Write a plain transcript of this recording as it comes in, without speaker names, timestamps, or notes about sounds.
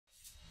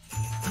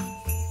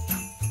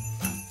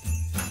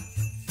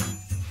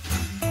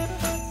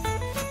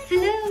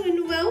Hello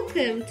and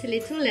welcome to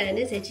Little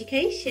Learners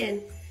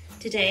Education.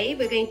 Today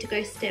we're going to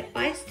go step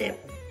by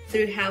step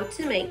through how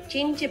to make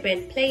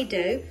gingerbread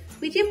Play-Doh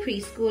with your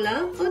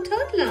preschooler or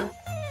toddler.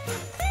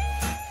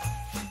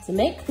 To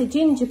make the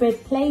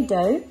gingerbread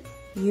Play-Doh,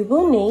 you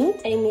will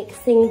need a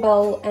mixing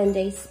bowl and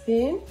a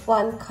spoon,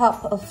 1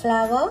 cup of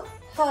flour,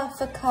 half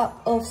a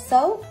cup of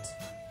salt,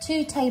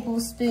 2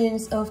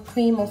 tablespoons of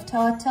cream of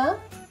tartar,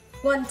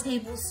 1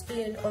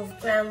 tablespoon of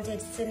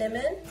grounded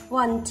cinnamon,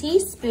 1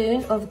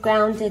 teaspoon of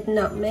grounded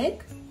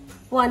nutmeg,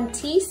 1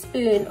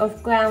 teaspoon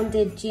of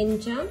grounded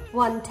ginger,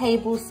 1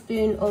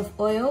 tablespoon of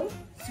oil,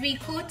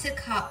 3/4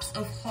 cups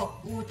of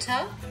hot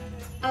water,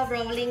 a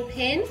rolling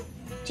pin,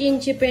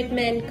 gingerbread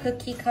man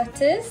cookie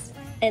cutters,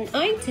 and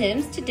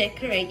items to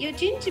decorate your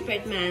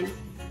gingerbread man.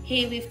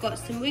 Here we've got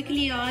some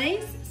wiggly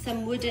eyes,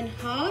 some wooden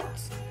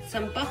hearts,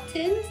 some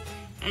buttons,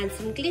 and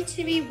some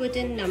glittery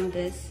wooden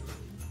numbers.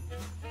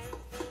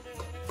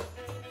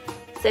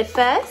 So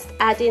first,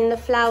 add in the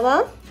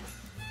flour,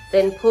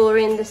 then pour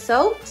in the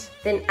salt,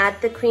 then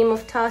add the cream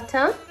of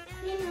tartar,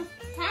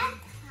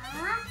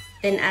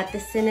 then add the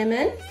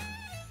cinnamon,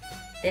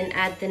 then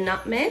add the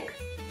nutmeg,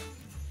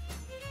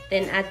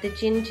 then add the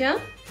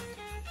ginger.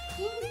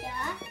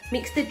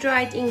 Mix the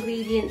dried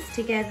ingredients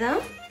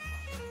together.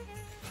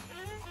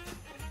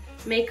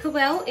 Make a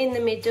well in the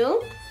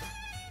middle,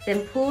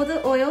 then pour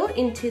the oil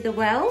into the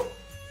well.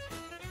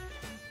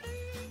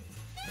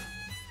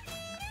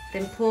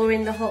 Then pour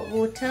in the hot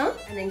water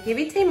and then give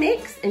it a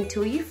mix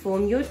until you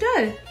form your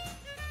dough.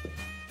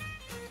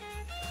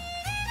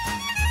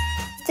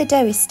 If the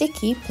dough is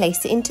sticky,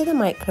 place it into the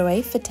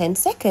microwave for 10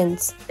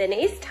 seconds. Then it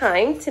is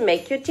time to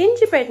make your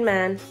gingerbread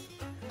man.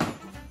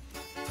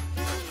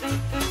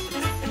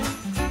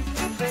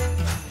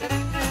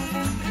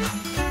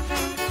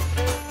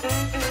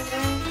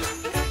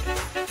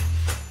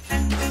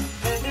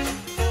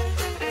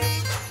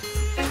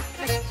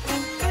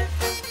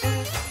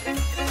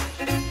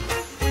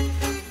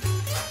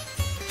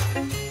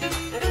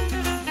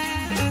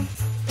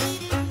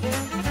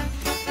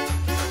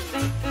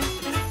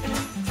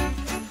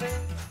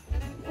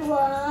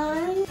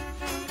 One,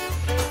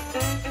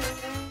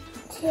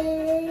 two,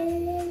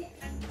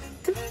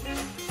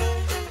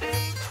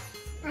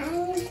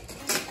 and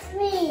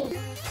 3.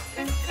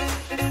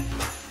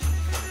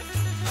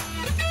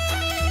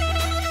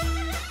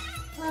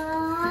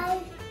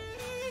 5,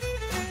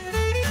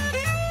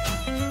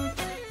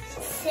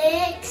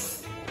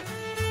 6,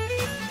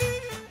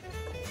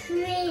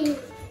 3.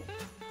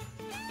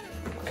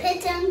 Put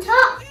it on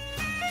top.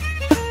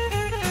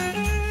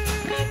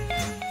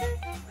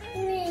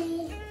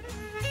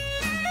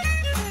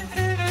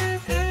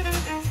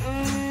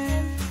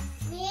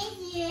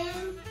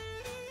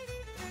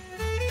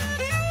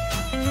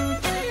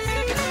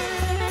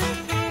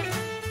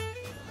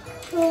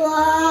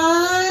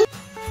 1,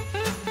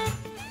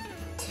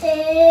 2,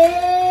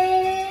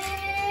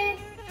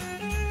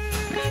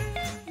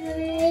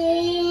 3,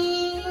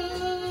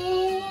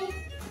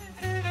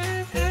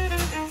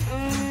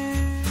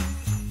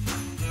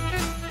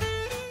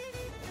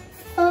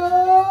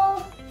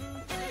 4,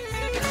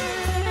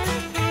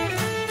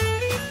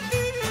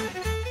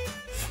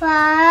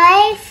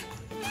 5.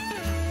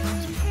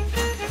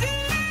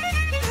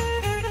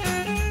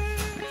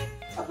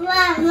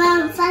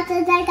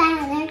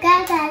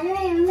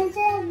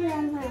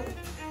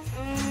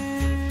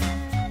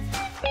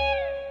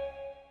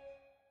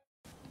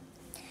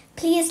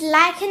 Please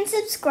like and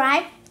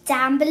subscribe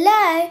down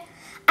below,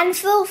 and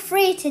feel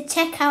free to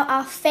check out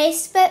our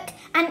Facebook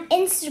and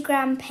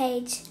Instagram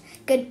page.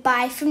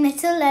 Goodbye from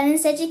Little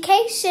Learners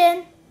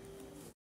Education.